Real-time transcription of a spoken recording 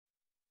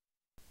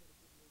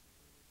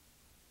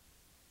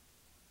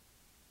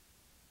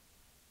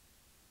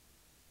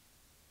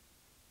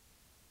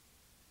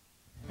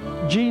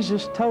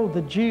Jesus told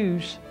the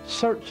Jews,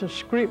 "Search the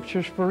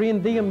Scriptures, for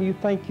in them you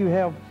think you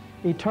have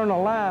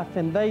eternal life,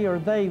 and they are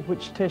they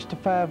which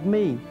testify of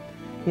me."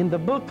 In the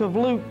book of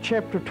Luke,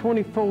 chapter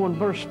 24 and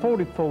verse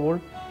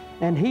 44,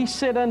 "And he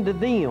said unto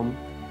them,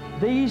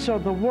 These are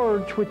the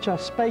words which I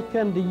spake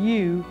unto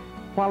you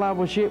while I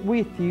was yet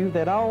with you,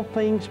 that all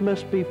things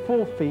must be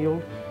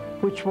fulfilled,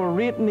 which were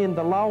written in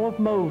the law of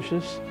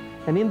Moses,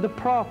 and in the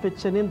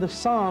prophets, and in the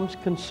Psalms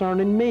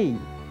concerning me.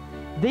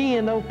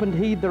 Then opened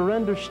he their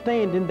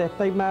understanding, that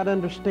they might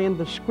understand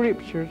the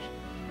Scriptures,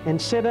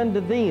 and said unto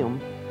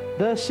them,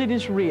 Thus it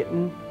is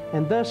written,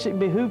 and thus it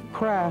behooved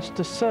Christ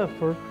to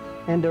suffer,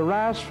 and to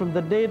rise from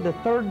the dead the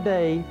third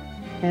day,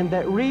 and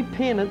that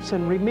repentance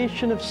and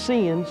remission of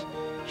sins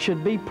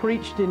should be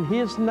preached in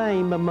his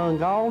name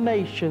among all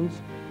nations,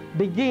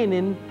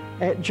 beginning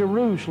at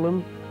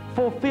Jerusalem,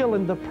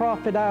 fulfilling the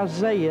prophet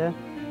Isaiah,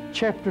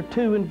 chapter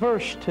 2 and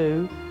verse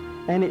 2.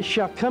 And it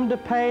shall come to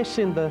pass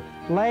in the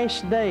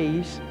last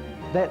days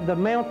that the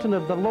mountain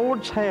of the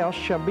Lord's house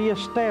shall be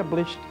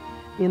established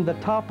in the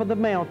top of the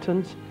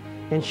mountains,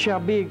 and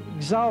shall be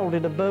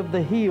exalted above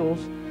the hills,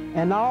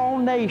 and all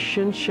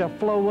nations shall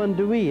flow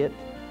unto it.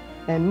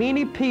 And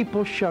many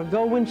people shall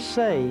go and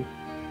say,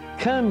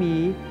 Come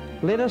ye,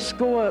 let us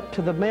go up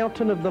to the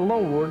mountain of the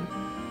Lord,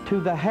 to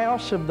the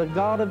house of the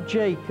God of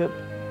Jacob,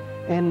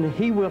 and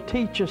he will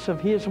teach us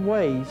of his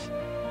ways,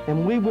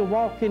 and we will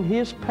walk in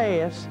his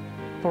paths.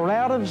 For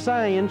out of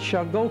Zion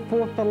shall go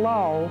forth the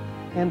law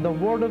and the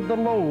word of the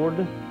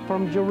Lord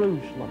from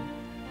Jerusalem."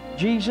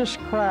 Jesus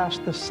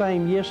Christ the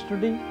same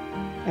yesterday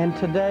and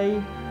today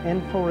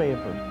and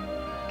forever.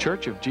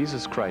 Church of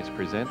Jesus Christ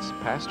presents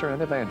Pastor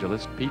and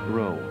Evangelist Pete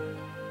Rowe.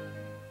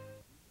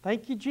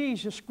 Thank you,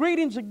 Jesus.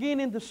 Greetings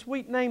again in the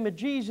sweet name of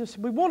Jesus.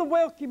 We want to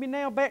welcome you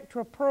now back to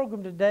our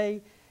program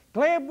today.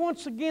 Glad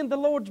once again the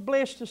Lord's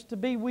blessed us to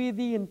be with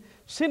you, and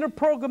send a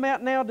program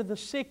out now to the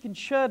sick and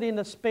shut-in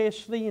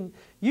especially. And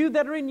you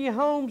that are in your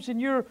homes and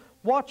you're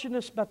watching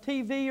us by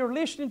TV or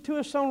listening to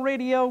us on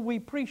radio, we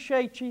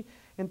appreciate you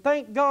and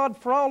thank God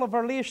for all of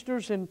our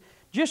listeners. And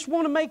just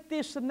want to make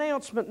this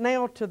announcement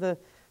now to the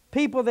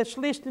people that's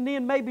listening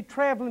in, maybe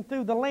traveling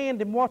through the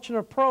land and watching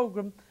our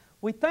program.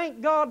 We thank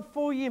God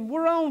for you, and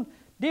we're on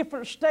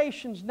different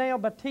stations now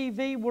by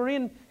TV. We're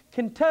in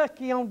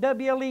Kentucky on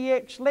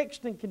WLEX,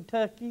 Lexington,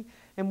 Kentucky,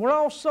 and we're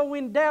also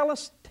in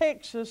Dallas,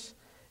 Texas,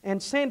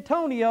 and San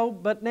Antonio,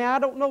 but now I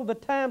don't know the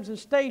times and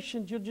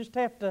stations. You'll just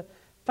have to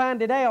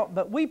find it out.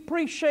 But we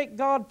appreciate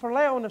God for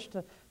allowing us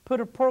to put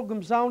our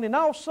programs on, and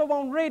also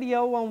on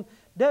radio on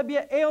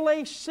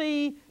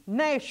WLAC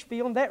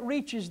Nashville, and that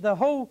reaches the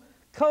whole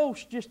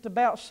coast, just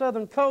about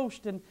southern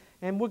coast, and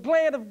we're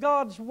glad of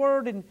God's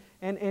Word, and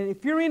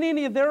if you're in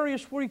any of the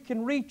areas where you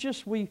can reach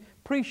us, we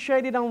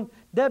appreciate it on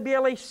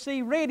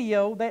WLAC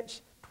radio.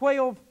 That's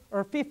 12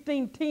 or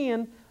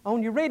 1510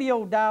 on your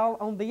radio dial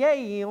on the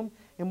AM,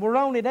 and we're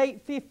on at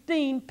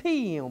 8:15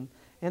 p.m.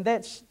 And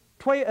that's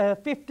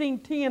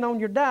 1510 on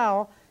your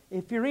dial.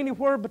 If you're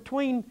anywhere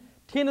between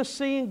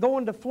Tennessee and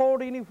going to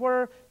Florida,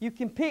 anywhere, you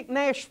can pick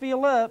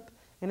Nashville up,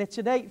 and it's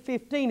at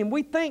 8:15. And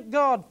we thank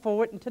God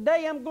for it. And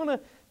today I'm going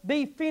to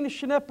be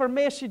finishing up our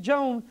message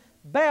on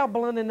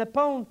Babylon and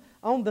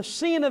on the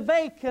sin of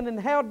Achan, and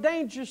how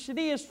dangerous it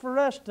is for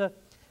us to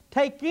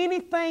take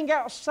anything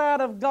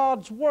outside of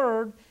God's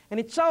Word. And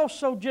it's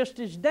also just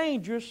as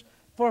dangerous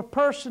for a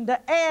person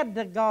to add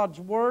to God's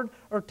Word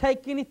or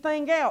take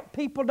anything out.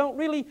 People don't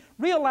really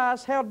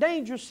realize how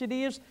dangerous it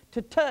is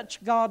to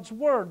touch God's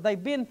Word.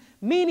 They've been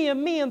many a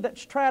men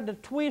that's tried to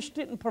twist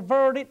it and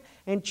pervert it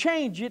and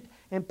change it.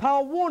 And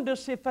Paul warned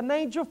us, if an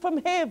angel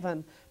from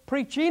heaven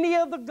preach any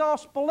other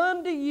gospel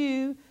unto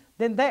you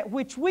than that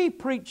which we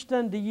preached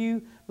unto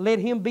you, let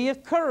him be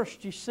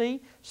accursed, you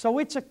see. So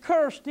it's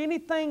accursed,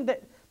 anything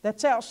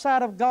that's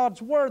outside of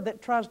God's Word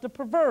that tries to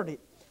pervert it.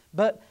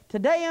 But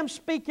today I'm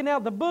speaking out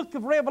of the book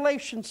of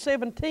Revelation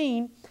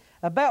 17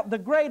 about the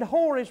great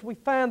whore, as we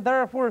find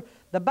there, where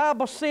the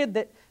Bible said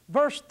that,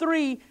 verse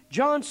 3,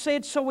 John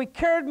said, "So he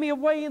carried me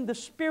away in the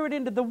Spirit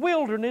into the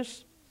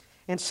wilderness,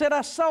 and said,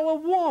 I saw a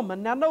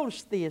woman," now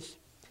notice this,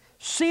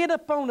 "sit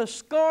upon a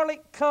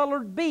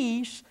scarlet-colored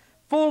beast,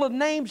 full of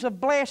names of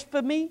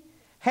blasphemy,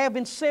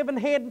 having 7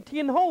 heads and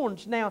 10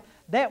 horns." Now,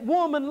 that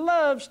woman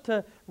loves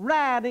to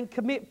ride and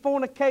commit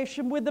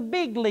fornication with the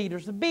big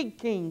leaders, the big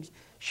kings.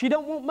 She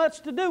don't want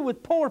much to do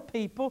with poor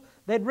people.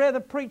 They'd rather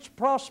preach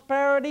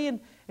prosperity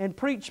and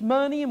preach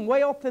money and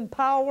wealth and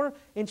power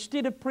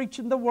instead of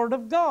preaching the Word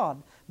of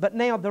God. But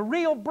now the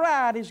real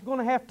bride is going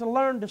to have to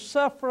learn to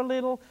suffer a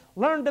little,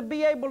 learn to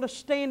be able to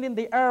stand in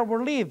the hour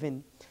we're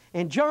living.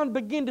 And John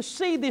began to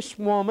see this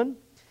woman,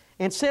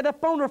 and said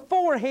upon her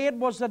forehead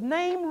was a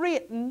name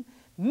written,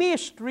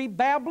 Mystery,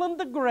 Babylon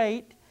the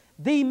Great,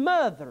 the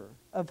mother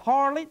of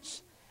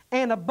harlots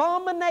and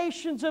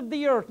abominations of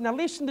the earth. Now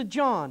listen to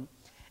John.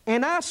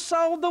 "And I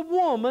saw the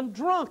woman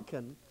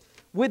drunken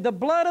with the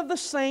blood of the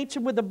saints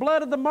and with the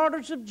blood of the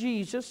martyrs of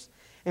Jesus.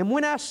 And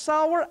when I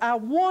saw her, I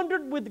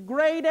wondered with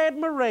great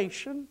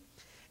admiration.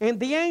 And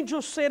the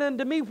angel said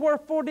unto me,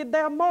 Wherefore did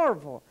thou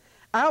marvel?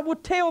 I will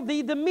tell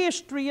thee the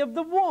mystery of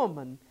the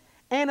woman,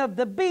 and of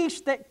the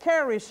beast that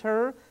carries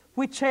her,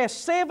 which has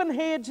 7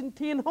 heads and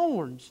 10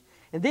 horns.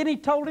 And then he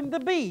told him the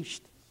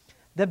beast.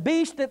 The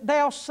beast that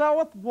thou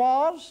sawest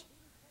was,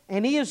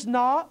 and is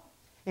not,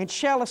 and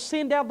shall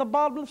ascend out of the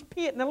bottomless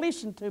pit. Now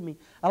listen to me.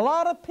 A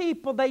lot of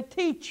people, they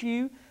teach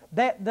you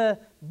that the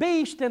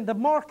beast and the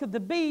mark of the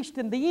beast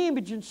and the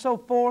image and so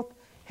forth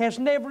has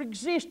never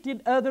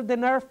existed other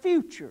than our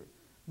future.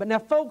 But now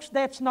folks,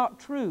 that's not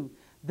true.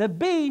 The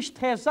beast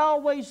has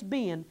always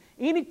been.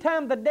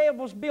 Anytime the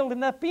devil's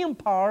building up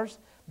empires,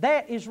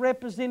 that is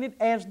represented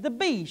as the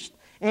beast.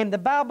 And the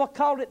Bible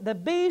called it the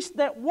beast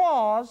that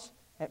was,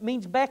 that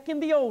means back in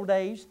the old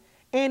days,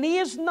 and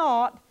is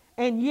not,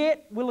 and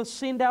yet will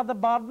ascend out of the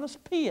bottomless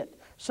pit.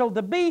 So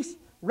the beast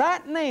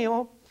right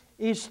now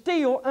is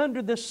still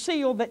under the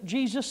seal that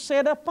Jesus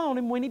set up on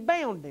him when he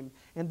bound him.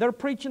 And they're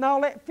preaching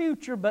all that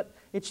future, but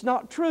it's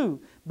not true.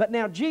 But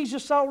now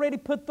Jesus already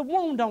put the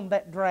wound on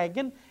that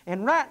dragon,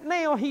 and right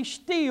now he's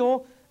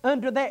still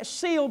under that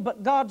seal,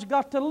 but God's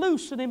got to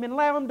loosen him and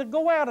allow him to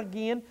go out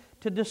again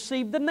to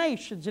deceive the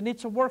nations. And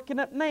it's working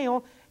up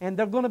now, and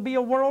they're going to be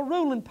a world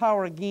ruling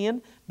power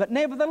again. But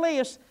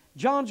nevertheless,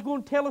 John's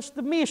going to tell us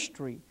the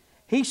mystery.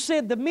 He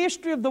said, the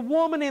mystery of the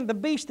woman and the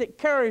beast that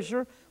carries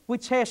her,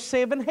 which has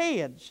 7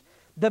 heads.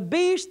 The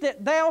beast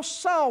that thou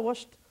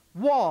sawest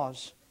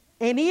was,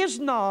 and is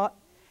not,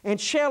 and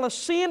shall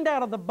ascend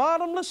out of the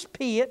bottomless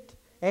pit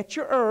at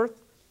your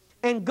earth,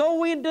 and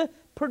go into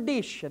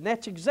perdition.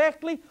 That's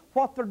exactly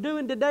what they're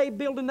doing today,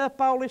 building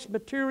up all this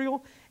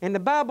material. And the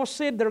Bible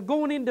said they're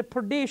going into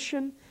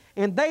perdition,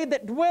 and they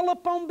that dwell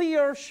upon the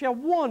earth shall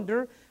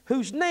wonder,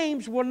 whose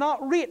names were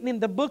not written in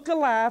the book of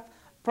life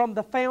from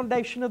the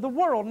foundation of the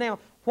world. Now,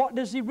 what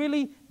does he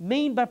really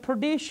mean by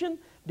perdition?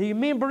 Do you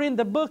remember in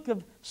the book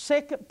of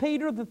 2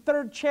 Peter, the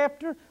 3rd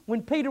chapter,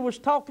 when Peter was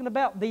talking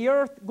about the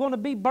earth going to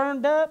be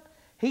burned up?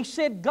 He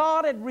said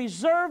God had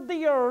reserved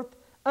the earth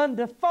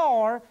unto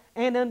far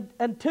and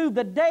unto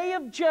the day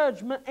of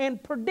judgment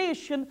and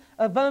perdition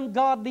of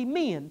ungodly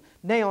men.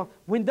 Now,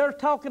 when they're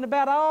talking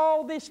about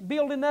all this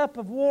building up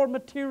of war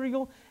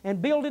material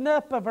and building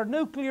up of our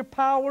nuclear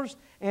powers,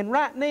 and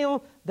right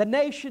now the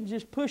nations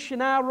is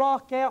pushing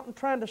Iraq out and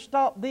trying to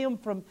stop them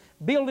from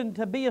building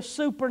to be a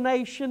super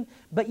nation,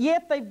 but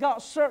yet they've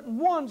got certain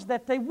ones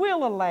that they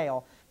will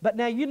allow. But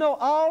now you know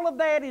all of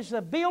that is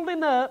a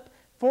building up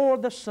for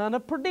the son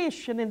of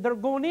perdition, and they're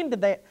going into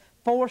that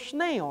force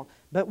now.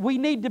 But we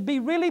need to be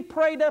really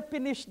prayed up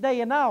in this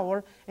day and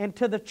hour, and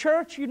to the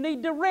church you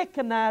need to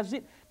recognize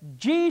it.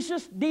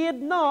 Jesus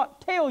did not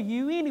tell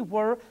you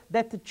anywhere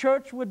that the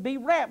church would be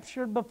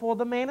raptured before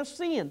the man of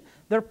sin.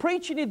 They're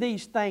preaching you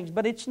these things,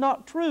 but it's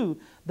not true.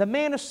 The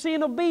man of sin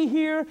will be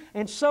here,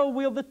 and so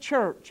will the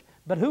church.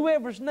 But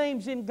whoever's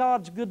name's in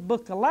God's good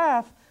book of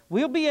life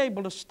will be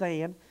able to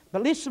stand.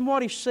 But listen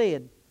what he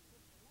said.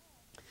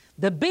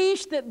 The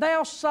beast that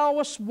thou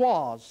sawest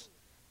was,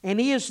 and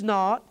is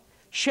not,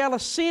 shall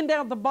ascend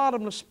out of the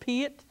bottomless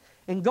pit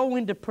and go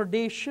into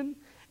perdition.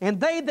 And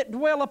they that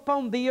dwell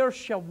upon the earth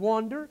shall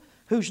wonder,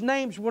 whose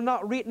names were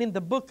not written in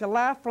the book of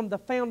life from the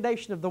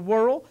foundation of the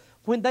world,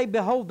 when they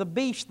behold the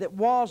beast that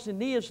was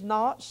and is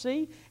not,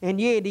 see,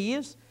 and yet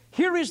is.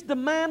 Here is the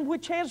mind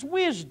which has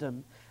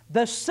wisdom.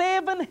 The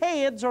 7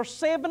 heads are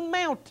 7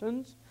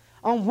 mountains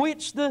on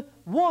which the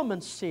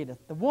woman sitteth.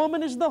 The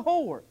woman is the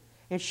whore,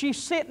 and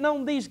she's sitting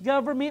on these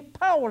government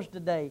powers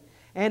today.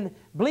 And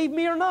believe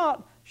me or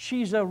not,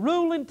 she's a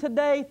ruling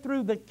today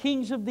through the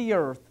kings of the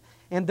earth.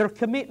 And they're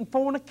committing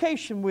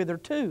fornication with her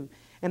too.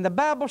 And the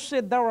Bible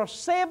said there are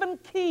 7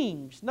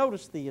 kings.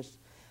 Notice this.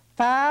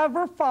 5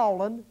 are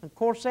fallen. Of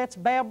course, that's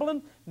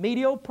Babylon,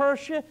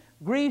 Medo-Persia,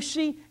 Greece,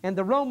 and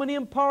the Roman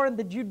Empire and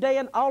the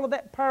Judean. All of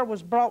that power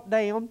was brought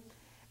down.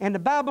 And the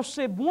Bible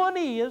said one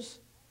is,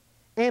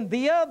 and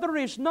the other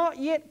is not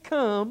yet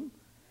come.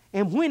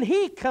 And when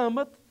he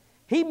cometh,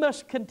 he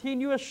must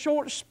continue a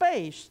short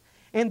space.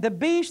 And the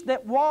beast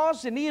that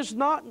was and is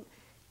not,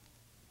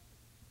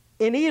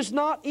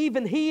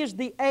 even he is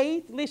the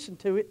 8th, listen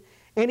to it,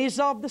 and is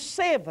of the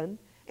 7,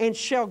 and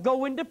shall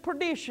go into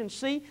perdition.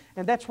 See,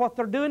 and that's what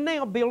they're doing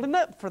now, building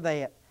up for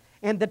that.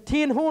 And the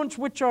 10 horns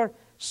which are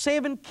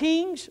 7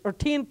 kings, or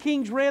 10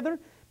 kings rather,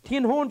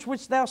 10 horns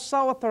which thou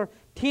sawest are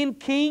 10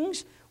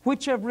 kings,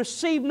 which have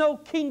received no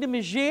kingdom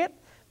as yet,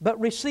 but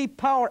receive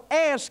power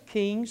as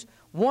kings,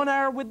 1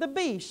 hour with the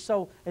beast.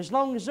 So as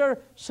long as they're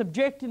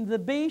subjecting to the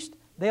beast,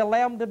 they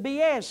allow them to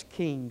be as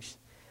kings.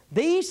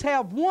 These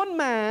have one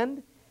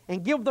mind,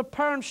 and give the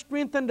power and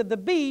strength unto the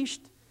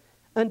beast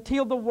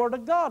until the word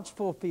of God's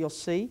fulfilled,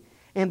 see?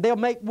 And they'll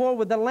make war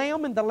with the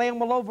Lamb, and the Lamb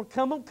will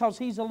overcome them, because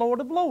He's the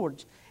Lord of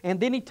lords. And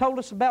then He told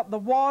us about the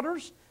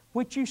waters,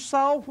 which you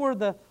saw where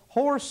the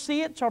whore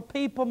sits, are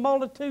people,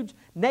 multitudes,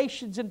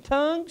 nations, and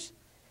tongues.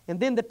 And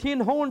then the 10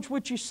 horns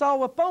which you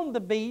saw upon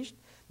the beast,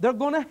 they're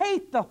going to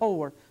hate the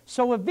whore.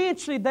 So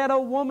eventually that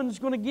old woman is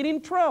going to get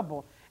in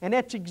trouble. And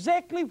that's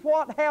exactly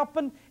what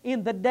happened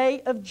in the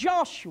day of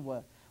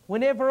Joshua.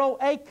 Whenever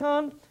old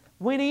Achan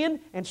went in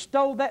and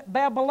stole that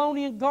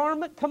Babylonian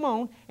garment, come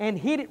on, and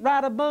hid it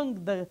right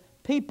among the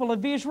people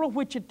of Israel,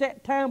 which at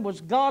that time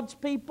was God's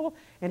people,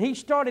 and He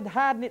started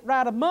hiding it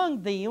right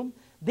among them,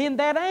 then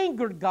that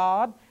angered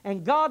God,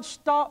 and God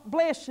stopped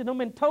blessing them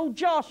and told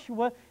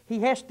Joshua he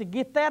has to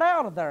get that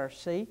out of there,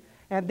 see?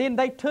 And then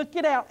they took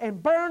it out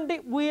and burned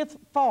it with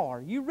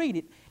fire. You read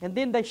it. And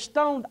then they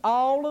stoned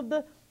all of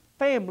the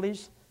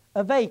families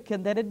of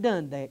Achan that had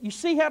done that. You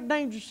see how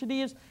dangerous it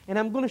is? And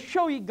I'm going to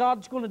show you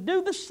God's going to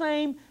do the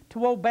same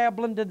to old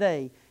Babylon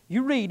today.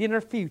 You read in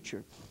her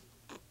future.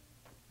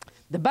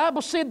 The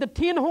Bible said, the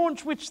 10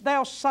 horns which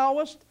thou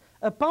sawest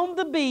upon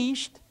the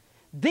beast,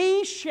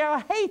 these shall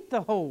hate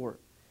the whore,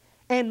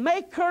 and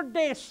make her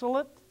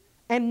desolate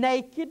and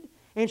naked,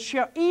 and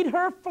shall eat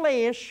her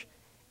flesh,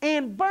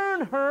 and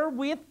burn her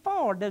with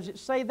fire. Does it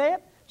say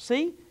that?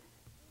 See?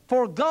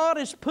 For God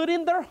has put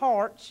in their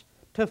hearts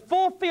to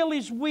fulfill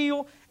His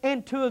will,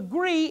 and to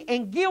agree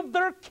and give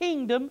their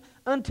kingdom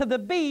unto the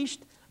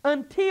beast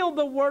until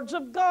the words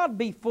of God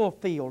be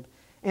fulfilled.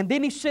 And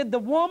then He said, the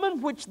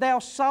woman which thou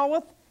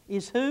sawest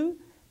is who?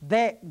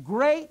 That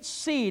great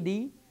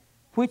city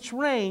which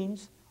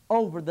reigns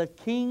over the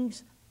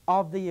kings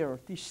of the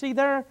earth. You see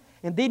there?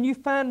 And then you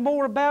find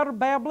more about her,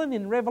 Babylon,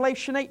 in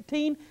Revelation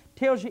 18.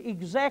 Tells you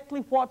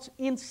exactly what's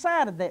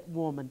inside of that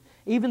woman.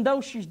 Even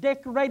though she's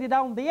decorated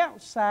on the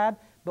outside,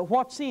 but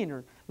what's in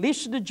her.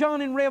 Listen to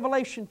John in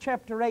Revelation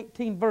chapter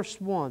 18, verse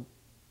 1.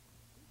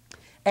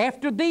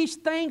 After these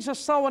things I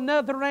saw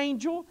another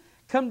angel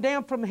come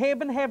down from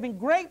heaven, having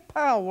great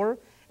power,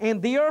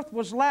 and the earth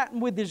was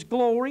lightened with His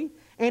glory.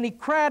 And he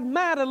cried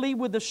mightily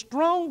with a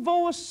strong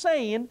voice,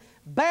 saying,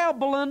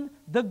 Babylon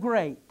the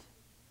Great.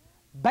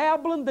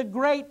 Babylon the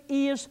Great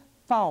is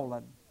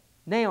fallen.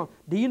 Now,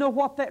 do you know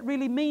what that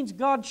really means?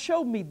 God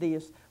showed me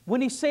this.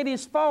 When He said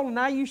is fallen,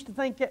 I used to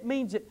think that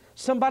means that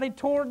somebody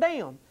tore her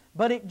down.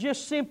 But it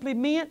just simply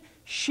meant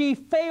she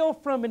fell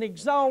from an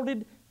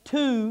exalted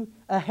to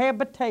a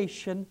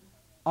habitation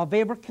of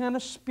every kind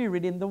of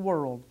spirit in the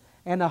world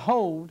and a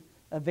hold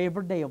of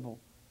every devil.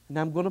 And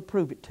I'm going to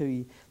prove it to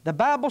you. The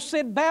Bible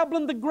said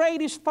Babylon the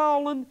Great is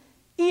fallen,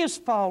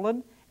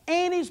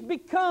 and is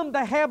become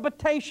the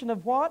habitation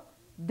of what?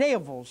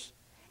 Devils.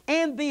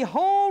 And the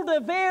hold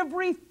of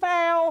every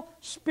foul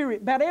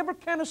spirit, about every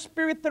kind of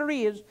spirit there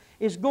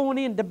is going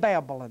into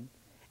Babylon.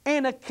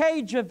 And a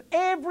cage of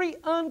every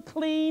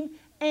unclean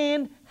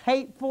and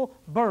hateful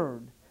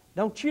bird.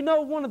 Don't you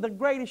know one of the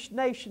greatest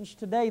nations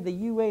today, the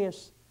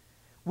U.S.,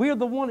 we're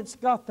the one that's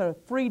got the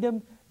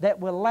freedom that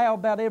will allow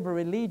about every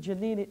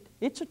religion in it.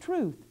 It's a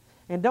truth.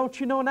 And don't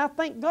you know, and I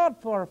thank God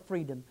for our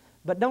freedom,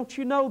 but don't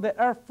you know that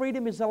our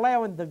freedom is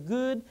allowing the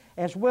good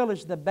as well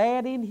as the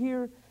bad in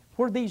here?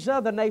 Where these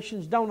other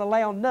nations don't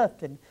allow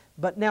nothing.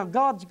 But now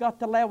God's got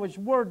to allow His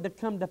Word to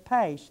come to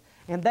pass.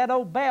 And that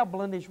old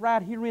Babylon is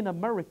right here in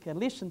America.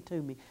 Listen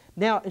to me.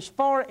 Now, as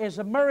far as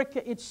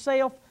America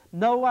itself,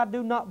 no, I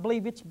do not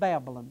believe it's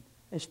Babylon.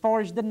 As far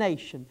as the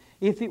nation.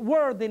 If it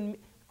were, then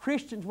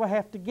Christians will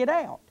have to get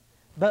out.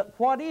 But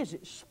what is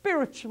it?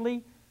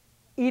 Spiritually,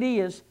 it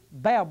is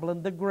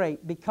Babylon the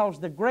Great. Because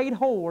the great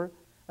whore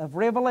of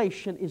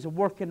Revelation is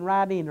working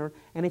right in her.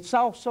 And it's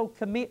also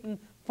committing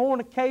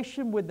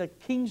fornication with the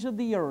kings of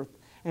the earth.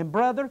 And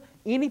brother,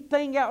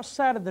 anything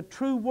outside of the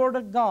true Word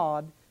of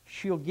God,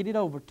 she'll get it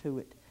over to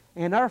it.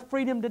 And our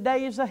freedom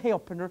today is a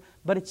helping her,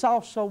 but it's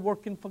also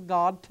working for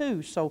God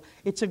too. So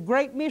it's a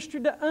great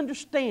mystery to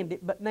understand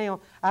it. But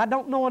now, I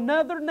don't know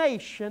another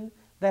nation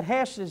that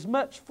has as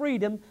much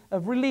freedom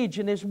of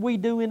religion as we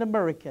do in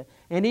America.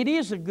 And it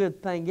is a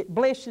good thing. It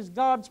blesses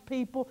God's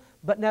people,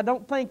 but now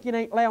don't think it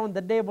ain't allowing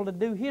the devil to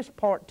do his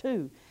part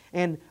too.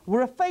 And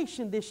we're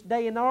facing this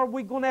day, and are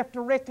we going to have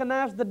to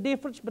recognize the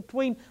difference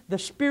between the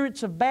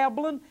spirits of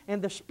Babylon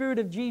and the Spirit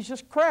of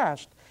Jesus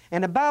Christ?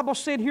 And the Bible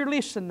said here,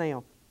 listen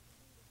now,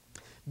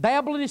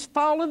 Babylon is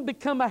fallen,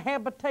 become a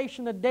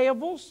habitation of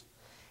devils,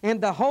 and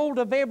the hold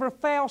of every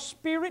foul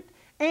spirit,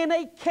 and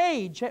a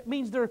cage. That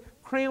means they're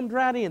crammed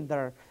right in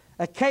there.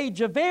 A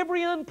cage of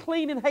every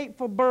unclean and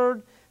hateful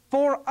bird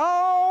for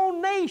all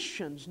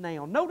nations.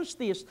 Now, notice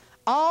this.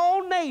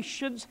 All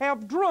nations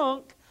have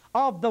drunk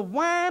of the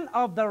wine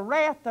of the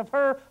wrath of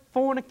her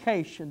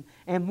fornication.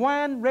 And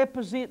wine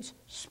represents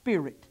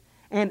spirit.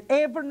 And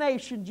every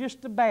nation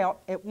just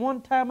about at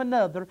one time or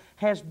another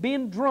has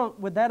been drunk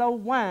with that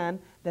old wine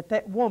that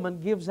that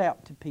woman gives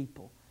out to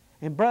people.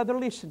 And brother,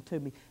 listen to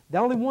me. The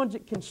only ones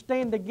that can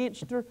stand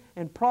against her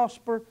and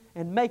prosper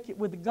and make it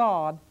with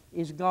God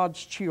is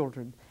God's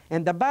children.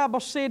 And the Bible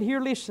said here,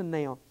 listen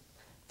now,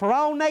 for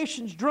all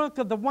nations drunk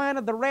of the wine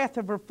of the wrath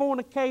of her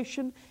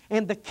fornication,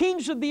 and the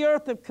kings of the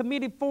earth have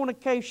committed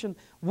fornication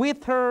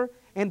with her,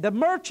 and the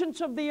merchants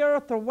of the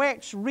earth are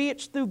waxed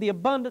rich through the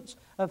abundance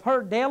of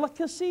her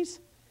delicacies.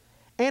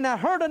 And I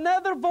heard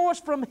another voice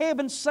from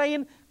heaven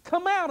saying,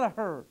 come out of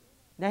her.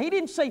 Now he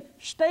didn't say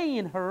stay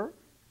in her.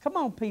 Come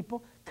on,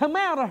 people. Come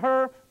out of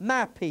her,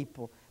 my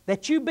people,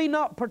 that you be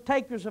not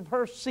partakers of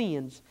her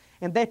sins,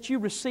 and that you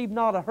receive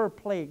not of her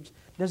plagues.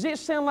 Does it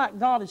sound like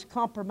God is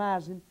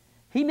compromising?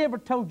 He never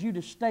told you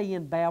to stay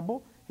in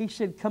Babel. He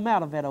said, come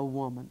out of that old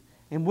woman.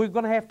 And we're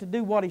going to have to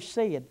do what He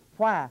said.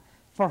 Why?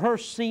 For her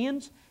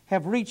sins.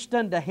 have reached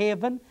unto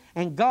heaven,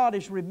 and God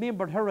has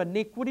remembered her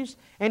iniquities.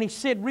 And He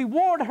said,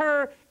 reward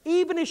her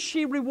even as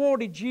she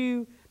rewarded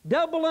you,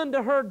 double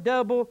unto her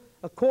double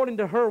according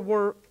to her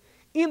work.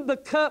 In the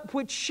cup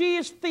which she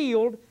is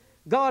filled,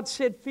 God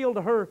said, fill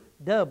to her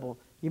double.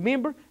 You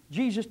remember,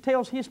 Jesus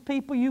tells His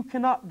people, you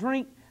cannot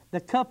drink the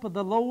cup of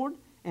the Lord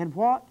and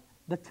what?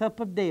 The cup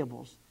of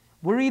devils.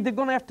 We're either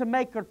going to have to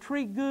make our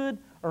tree good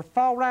or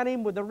fall right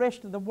in with the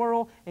rest of the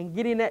world and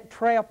get in that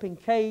trap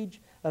and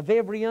cage of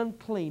every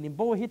unclean. And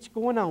boy, it's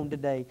going on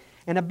today.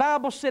 And the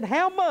Bible said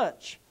how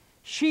much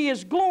she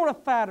has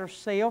glorified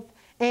herself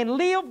and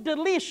lived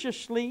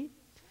deliciously.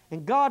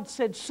 And God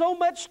said, so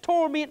much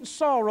torment and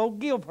sorrow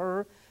give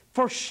her,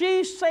 for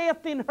she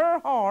saith in her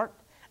heart,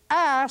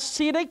 I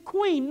sit a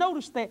queen.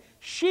 Notice that.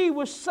 She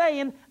was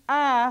saying,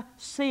 I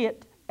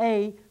sit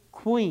a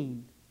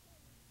queen,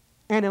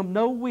 and am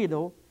no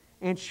widow,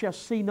 and shall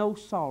see no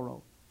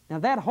sorrow. Now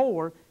that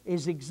whore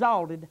is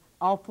exalted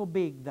awful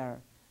big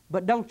there.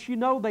 But don't you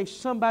know there's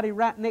somebody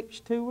right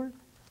next to her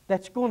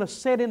that's going to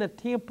sit in a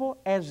temple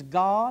as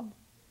God?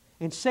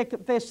 In 2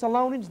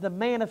 Thessalonians, the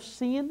man of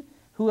sin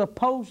who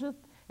opposeth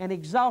and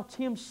exalts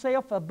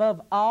himself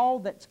above all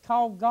that's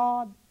called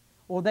God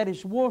or that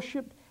is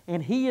worshipped,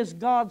 and he is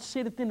God,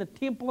 sitteth in the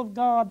temple of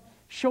God,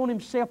 showing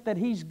himself that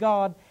he's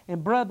God.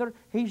 And brother,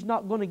 he's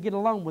not going to get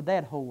along with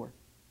that whore,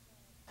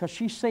 because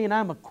she's saying,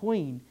 I'm a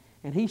queen,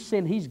 and he's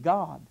saying he's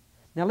God.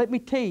 Now let me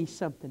tell you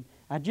something.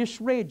 I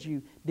just read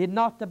you, did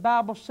not the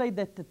Bible say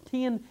that the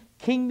 10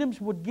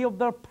 kingdoms would give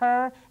their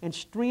power and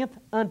strength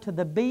unto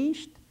the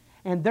beast?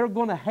 And they're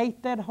going to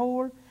hate that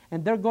whore,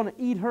 and they're going to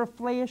eat her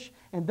flesh,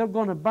 and they're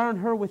going to burn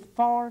her with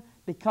fire,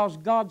 because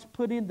God's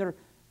put in their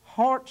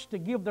hearts to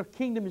give their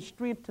kingdom and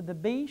strength to the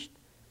beast.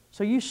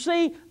 So you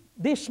see,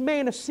 this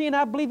man of sin,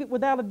 I believe it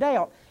without a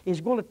doubt, is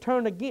going to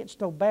turn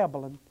against old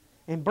Babylon.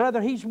 And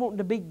brother, he's wanting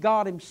to be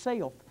God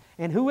himself.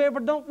 And whoever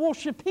don't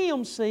worship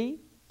him, see,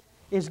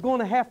 is going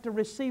to have to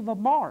receive a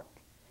mark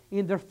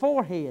in their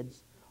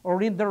foreheads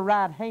or in their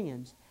right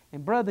hands.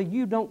 And brother,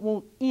 you don't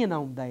want in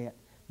on that.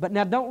 But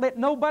now don't let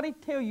nobody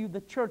tell you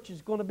the church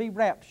is going to be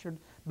raptured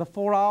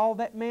before all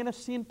that man of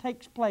sin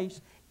takes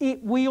place.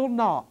 It will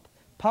not.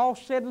 Paul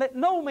said, let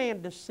no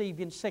man deceive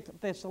you in 2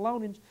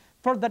 Thessalonians.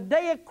 For the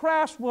day of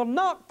Christ will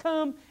not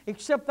come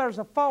except there's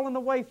a falling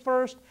away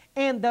first,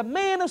 and the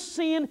man of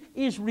sin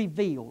is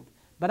revealed.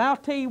 But I'll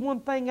tell you one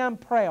thing I'm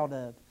proud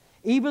of.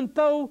 Even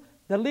though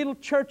the little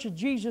church of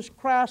Jesus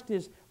Christ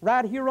is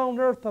right here on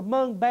earth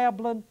among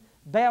Babylon,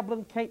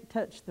 Babylon can't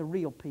touch the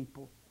real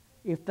people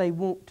if they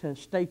want to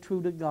stay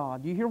true to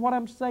God. You hear what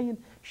I'm saying?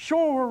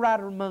 Sure, we're right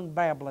among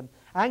Babylon.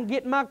 I can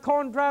get in my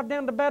car and drive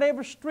down to about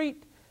every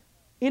street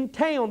in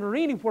town or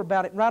anywhere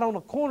about it. Right on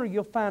a corner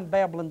you'll find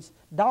Babylon's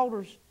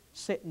daughters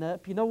sitting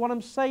up. You know what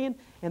I'm saying?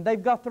 And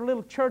they've got their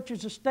little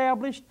churches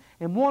established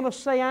and want to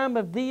say, I'm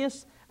of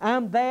this,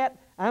 I'm that,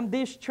 I'm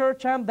this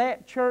church, I'm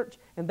that church.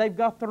 And they've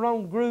got their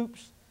own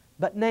groups.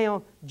 But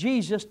now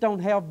Jesus don't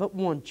have but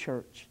one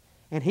church.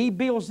 And He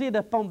builds it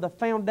upon the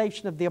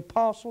foundation of the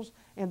apostles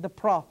and the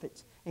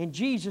prophets. And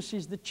Jesus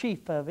is the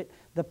chief of it.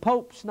 The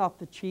Pope's not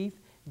the chief.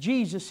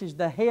 Jesus is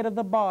the head of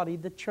the body,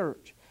 the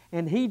church.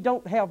 And He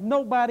don't have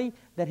nobody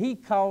that He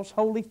calls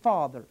Holy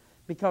Father,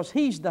 because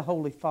He's the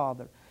Holy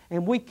Father.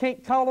 And we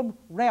can't call them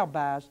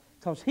rabbis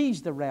because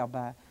He's the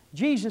rabbi.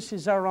 Jesus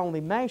is our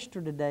only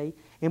master today,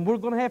 and we're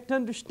going to have to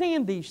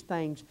understand these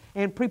things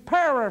and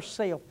prepare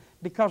ourselves,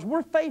 because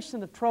we're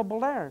facing a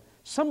troubled hour.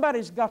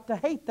 Somebody's got to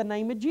hate the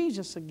name of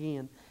Jesus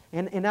again.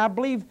 And I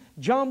believe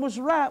John was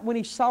right when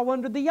he saw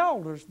under the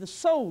altars the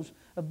souls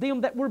of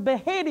them that were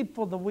beheaded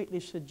for the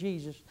witness of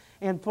Jesus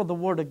and for the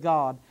Word of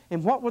God.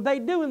 And what were they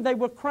doing? They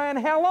were crying,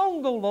 how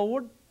long, O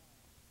Lord?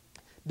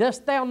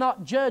 Dost Thou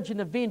not judge and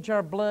avenge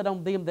our blood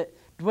on them that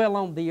dwell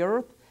on the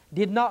earth?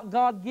 Did not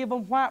God give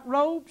them white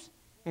robes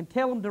and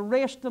tell them to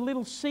rest a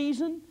little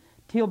season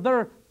till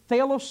their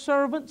fellow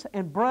servants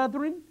and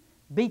brethren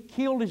be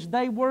killed as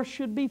they were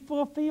should be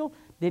fulfilled?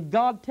 Did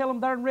God tell them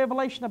there in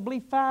Revelation, I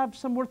believe 5,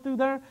 somewhere through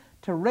there,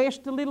 to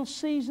rest a little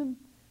season?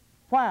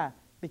 Why?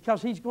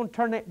 Because He's going to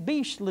turn that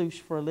beast loose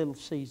for a little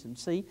season,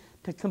 see,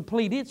 to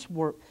complete its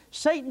work.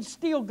 Satan's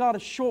still got a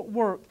short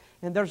work,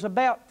 and there's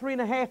about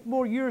 3.5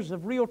 more years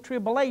of real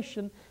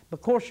tribulation.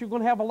 Of course, you're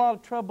going to have a lot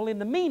of trouble in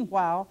the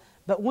meanwhile,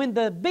 but when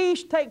the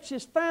beast takes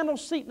his final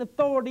seat in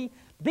authority,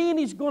 then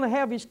he's going to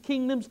have his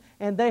kingdoms,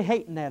 and they're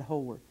hating that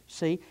whore,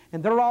 see,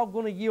 and they're all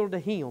going to yield to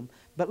him.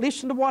 But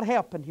listen to what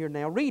happened here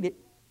now. Read it.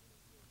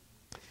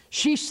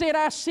 She said,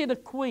 I sit a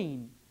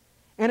queen,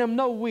 and am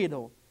no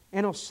widow,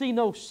 and will see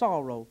no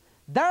sorrow.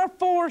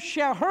 Therefore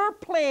shall her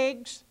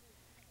plagues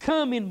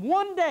come in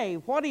one day.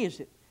 What is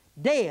it?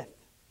 Death.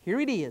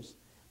 Here it is.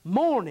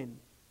 Mourning,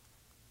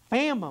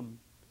 famine,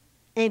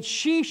 and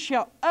she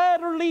shall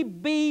utterly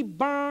be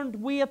burned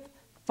with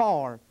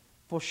fire.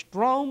 For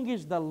strong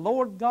is the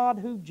Lord God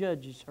who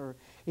judges her.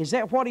 Is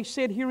that what He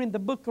said here in the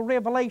book of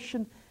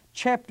Revelation,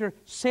 chapter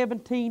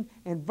 17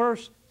 and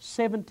verse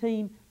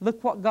 17?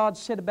 Look what God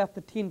said about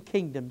the 10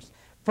 kingdoms.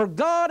 For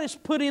God has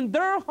put in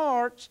their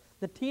hearts,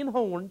 the 10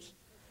 horns,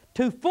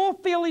 to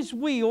fulfill His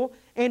will,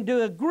 and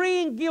to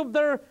agree and give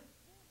their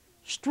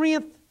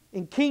strength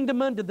and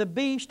kingdom unto the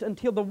beast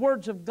until the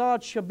words of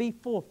God shall be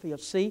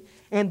fulfilled. See?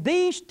 And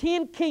these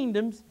 10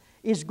 kingdoms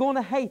is going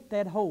to hate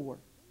that whore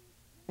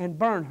and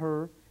burn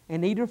her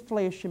and eat her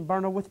flesh and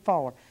burn her with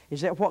fire.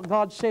 Is that what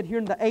God said here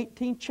in the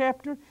 18th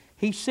chapter?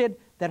 He said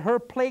that her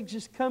plagues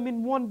is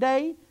coming one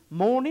day,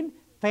 morning,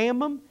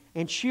 famine,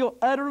 and she'll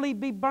utterly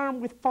be burned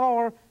with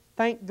fire.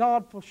 Thank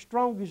God, for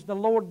strong is the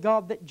Lord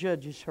God that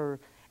judges her.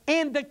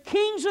 And the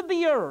kings of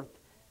the earth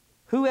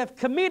who have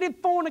committed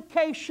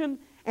fornication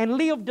and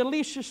lived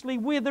deliciously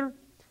with her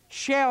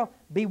shall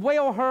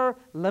bewail her,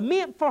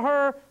 lament for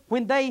her,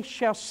 when they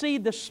shall see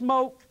the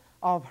smoke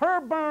of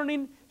her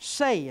burning,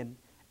 saying,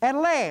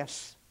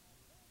 Alas,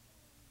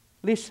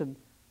 listen,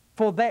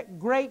 for that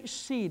great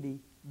city,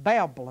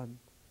 Babylon,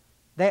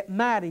 that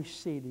mighty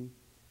city,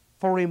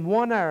 for in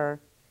 1 hour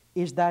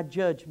is thy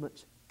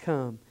judgments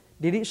come.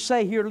 Did it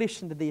say here,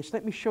 listen to this,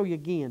 let me show you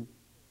again.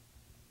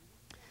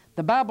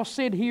 The Bible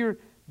said here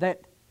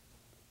that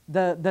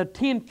the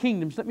 10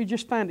 kingdoms, let me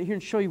just find it here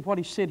and show you what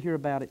he said here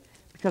about it,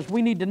 because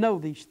we need to know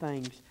these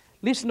things.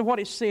 Listen to what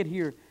it said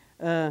here.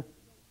 Let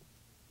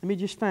me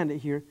just find it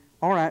here.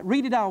 All right,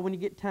 read it all when you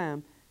get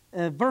time.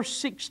 Verse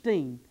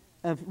 16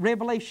 of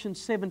Revelation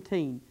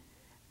 17.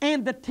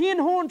 And the 10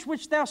 horns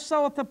which thou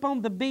sawest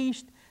upon the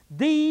beast,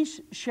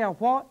 these shall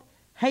what?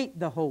 Hate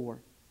the whore,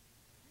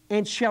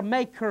 and shall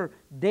make her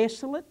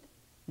desolate,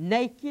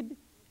 naked,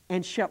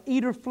 and shall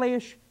eat her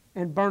flesh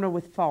and burn her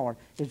with fire.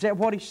 Is that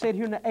what he said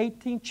here in the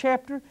 18th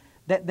chapter?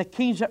 That the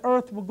kings of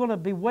earth were going to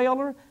bewail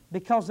her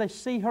because they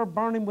see her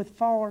burning with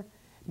fire?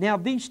 Now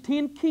these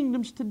 10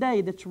 kingdoms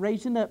today that's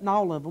raising up, and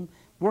all of them,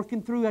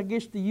 working through, I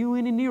guess, the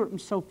UN and Europe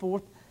and so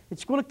forth,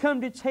 it's going to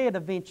come to its head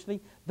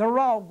eventually. They're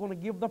all going to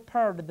give their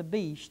power to the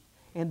beast,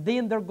 and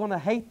then they're going to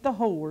hate the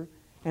whore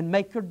and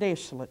make her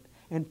desolate.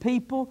 And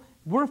people,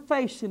 we're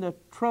facing a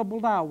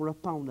troubled hour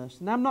upon us.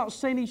 And I'm not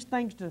saying these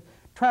things to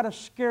try to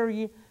scare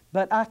you,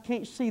 but I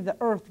can't see the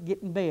earth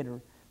getting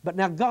better. But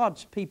now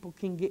God's people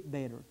can get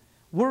better.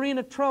 We're in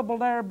a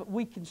troubled hour, but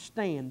we can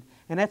stand.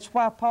 And that's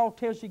why Paul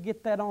tells you,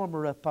 get that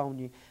armor up on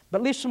you.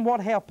 But listen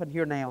what happened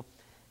here now.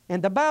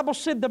 And the Bible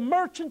said, the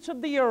merchants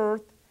of the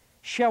earth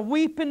shall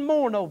weep and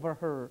mourn over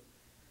her,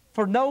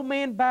 for no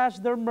man buys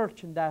their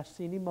merchandise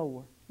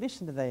anymore.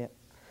 Listen to that.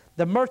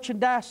 The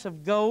merchandise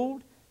of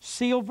gold,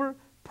 silver,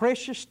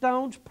 precious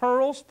stones,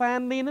 pearls,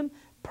 fine linen,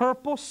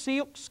 purple,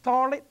 silk,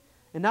 scarlet,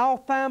 and all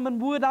fine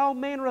wood, all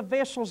manner of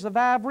vessels of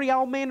ivory,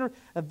 all manner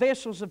of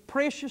vessels of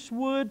precious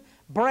wood,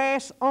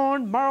 brass,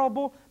 iron,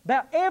 marble,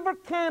 about every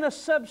kind of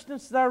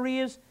substance there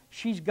is,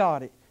 she's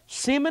got it.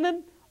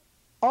 Cinnamon,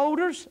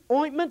 odors,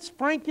 ointments,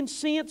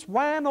 frankincense,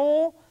 wine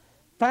oil,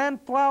 fine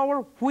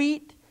flour,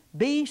 wheat,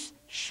 beasts,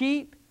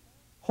 sheep,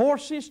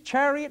 horses,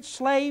 chariots,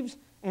 slaves,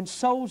 and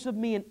souls of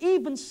men,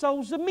 even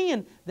souls of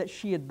men that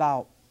she had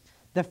bought.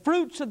 The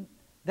fruits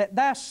that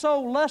thy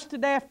soul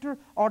lusted after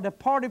are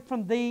departed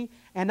from thee,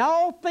 and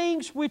all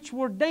things which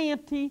were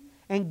dainty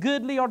and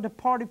goodly are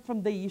departed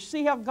from thee. You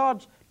see how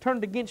God's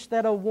turned against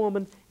that old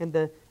woman, and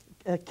the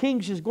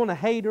kings is going to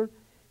hate her.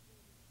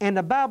 And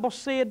the Bible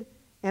said,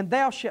 and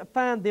thou shalt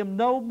find them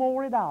no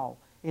more at all.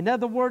 In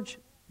other words,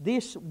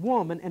 this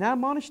woman, and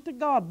I'm honest to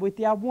God with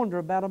you, I wonder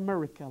about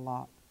America a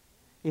lot.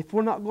 If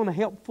we're not going to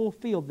help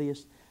fulfill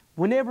this,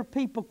 whenever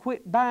people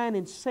quit buying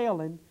and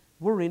selling,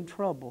 we're in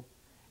trouble.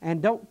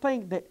 And don't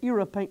think that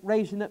Europe ain't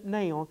raising up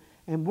now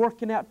and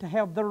working out to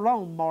have their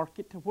own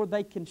market to where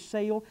they can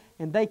sell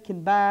and they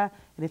can buy.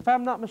 And if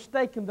I'm not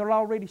mistaken, they're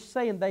already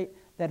saying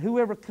that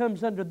whoever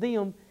comes under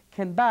them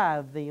can buy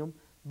of them.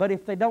 But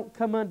if they don't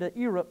come under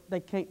Europe,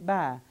 they can't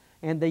buy.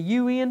 And the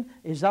UN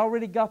has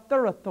already got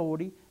their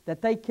authority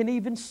that they can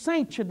even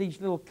censure these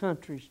little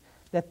countries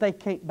that they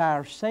can't buy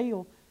or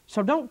sell.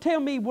 So don't tell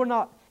me we're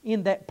not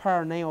in that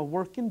power now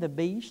working, the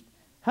beast.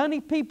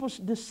 Honey, people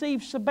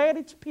deceive so bad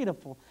it's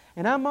pitiful.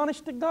 And I'm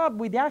honest to God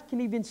with you, I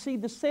can even see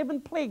the 7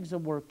 plagues are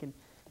working.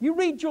 You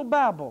read your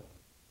Bible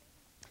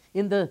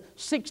in the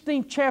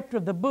 16th chapter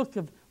of the book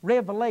of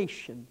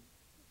Revelation.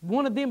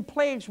 One of them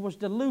plagues was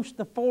to loose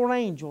the 4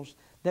 angels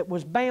that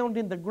was bound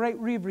in the great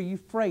river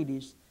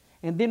Euphrates.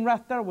 And then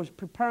right there was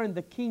preparing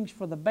the kings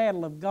for the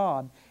battle of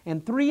God.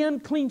 And 3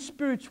 unclean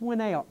spirits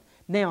went out.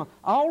 Now,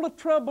 all the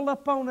trouble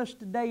upon us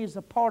today is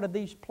a part of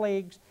these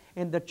plagues,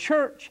 and the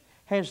church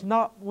has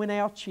not went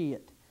out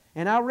yet.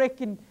 And I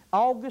reckon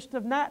August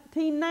of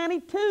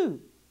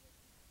 1992,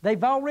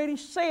 they've already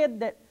said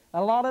that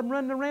a lot of them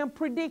running around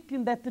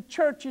predicting that the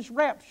church is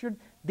raptured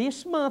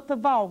this month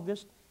of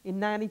August in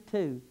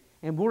 92.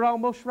 And we're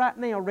almost right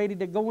now ready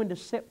to go into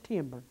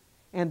September.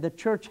 And the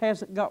church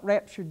hasn't got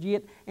raptured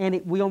yet, and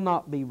it will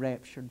not be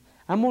raptured.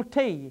 I'm going to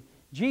tell you,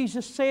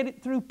 Jesus said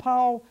it through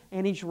Paul,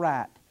 and he's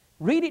right.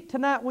 Read it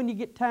tonight when you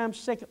get time,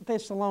 2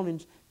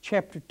 Thessalonians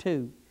chapter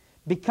 2.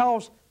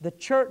 Because the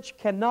church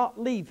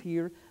cannot leave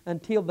here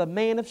until the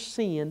man of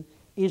sin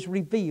is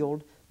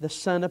revealed, the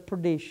son of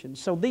perdition.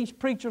 So these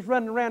preachers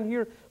running around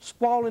here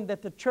squalling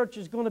that the church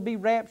is going to be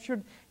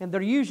raptured, and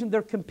they're using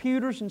their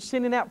computers and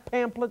sending out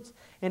pamphlets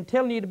and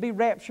telling you to be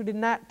raptured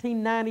in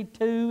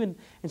 1992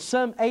 and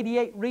some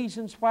 88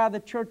 reasons why the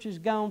church is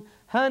gone.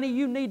 Honey,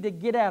 you need to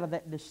get out of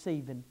that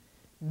deceiving.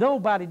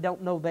 Nobody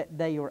don't know that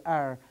day or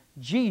hour.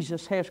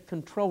 Jesus has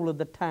control of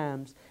the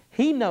times.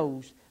 He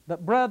knows.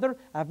 But brother,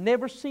 I've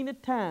never seen a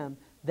time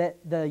that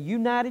the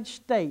United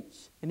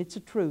States, and it's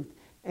the truth,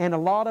 and a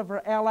lot of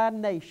our allied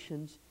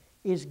nations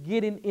is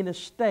getting in a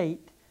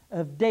state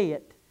of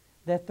debt,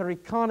 that their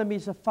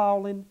economies are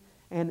falling,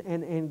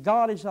 and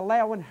God is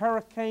allowing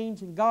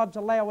hurricanes, and God's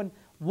allowing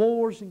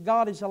wars, and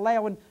God is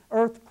allowing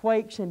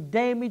earthquakes, and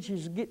damage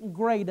is getting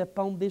great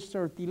upon this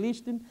earth. You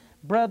listening?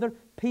 Brother,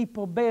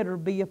 people better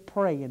be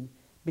a-praying,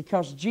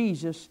 because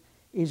Jesus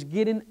is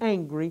getting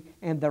angry,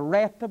 and the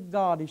wrath of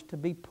God is to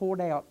be poured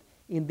out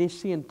in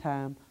this end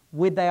time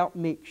without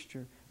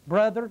mixture.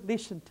 Brother,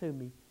 listen to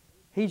me.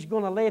 He's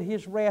going to let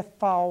His wrath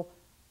fall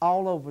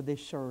all over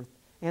this earth.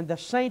 And the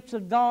saints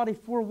of God,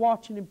 if we're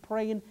watching and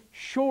praying,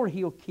 sure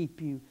He'll keep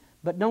you.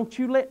 But don't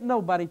you let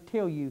nobody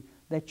tell you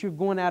that you're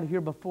going out of here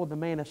before the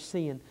man of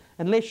sin.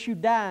 Unless you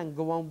die and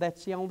go on,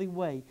 that's the only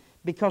way.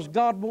 Because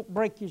God won't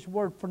break His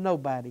word for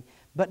nobody.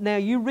 But now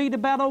you read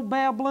about old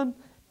Babylon,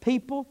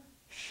 people,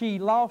 she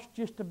lost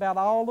just about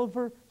all of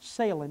her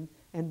selling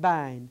and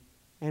buying.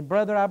 And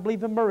brother, I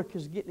believe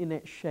America's getting in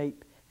that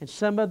shape, and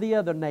some of the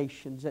other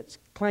nations that's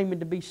claiming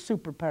to be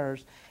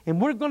superpowers.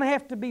 And we're going to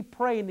have to be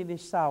praying in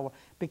this hour,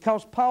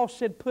 because Paul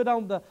said, put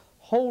on the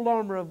whole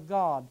armor of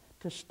God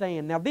to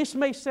stand. Now this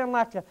may sound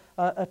like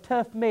a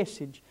tough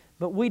message,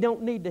 but we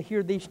don't need to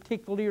hear these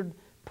tickle-eared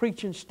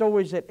preaching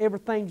stories that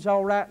everything's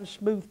all right and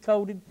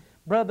smooth-coated.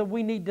 Brother,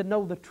 we need to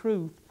know the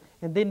truth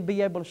and then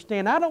be able to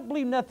stand. I don't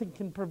believe nothing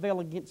can prevail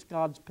against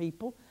God's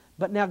people.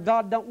 But now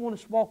God don't want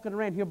us walking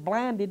around here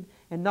blinded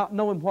and not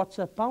knowing what's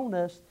up on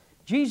us.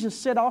 Jesus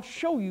said, I'll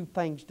show you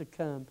things to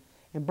come.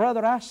 And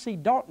brother, I see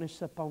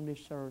darkness up on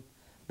this earth.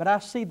 But I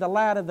see the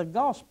light of the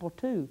gospel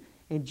too.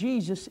 And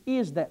Jesus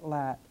is that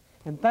light.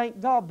 And thank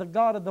God, the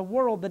God of the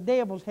world, the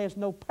devil, has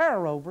no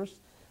power over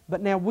us.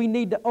 But now we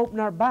need to open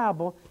our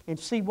Bible and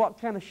see what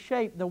kind of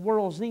shape the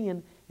world's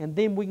in, and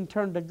then we can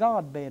turn to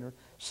God better.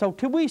 So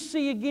till we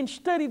see again,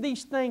 study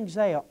these things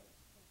out.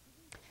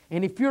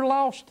 And if you're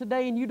lost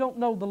today and you don't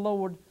know the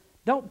Lord,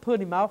 don't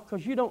put Him off,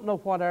 because you don't know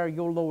what hour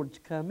your Lord's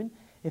coming.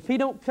 If He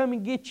don't come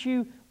and get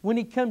you when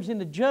He comes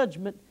into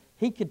judgment,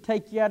 He could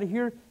take you out of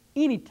here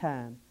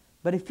anytime.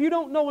 But if you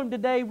don't know Him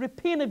today,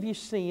 repent of your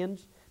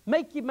sins.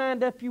 Make your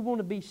mind up you want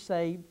to be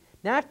saved.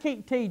 Now I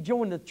can't tell you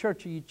join the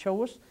church of your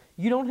choice.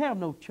 You don't have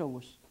no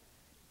choice.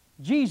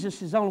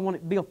 Jesus is the only one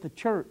that built the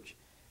church.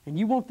 And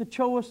you want the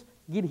choice,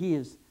 get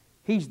His.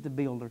 He's the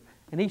builder.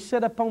 And He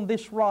said, upon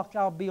this rock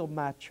I'll build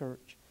my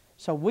church.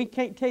 So we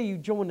can't tell you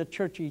join the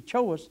church of your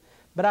choice,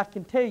 but I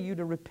can tell you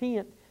to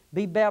repent,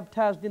 be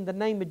baptized in the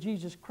name of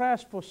Jesus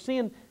Christ for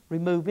sin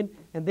removing,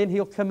 and then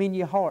He'll come in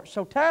your heart.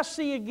 So till I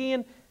see you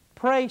again,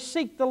 pray,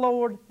 seek the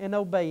Lord, and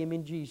obey Him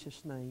in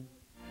Jesus' name.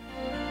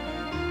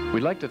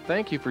 We'd like to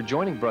thank you for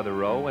joining Brother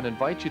Rowe and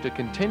invite you to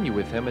continue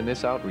with him in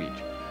this outreach.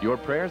 Your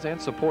prayers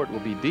and support will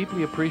be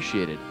deeply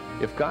appreciated.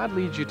 If God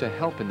leads you to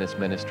help in this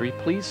ministry,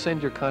 please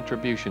send your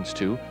contributions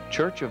to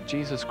Church of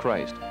Jesus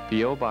Christ,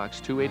 P.O.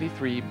 Box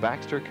 283,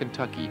 Baxter,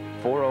 Kentucky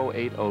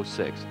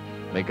 40806.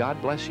 May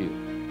God bless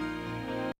you.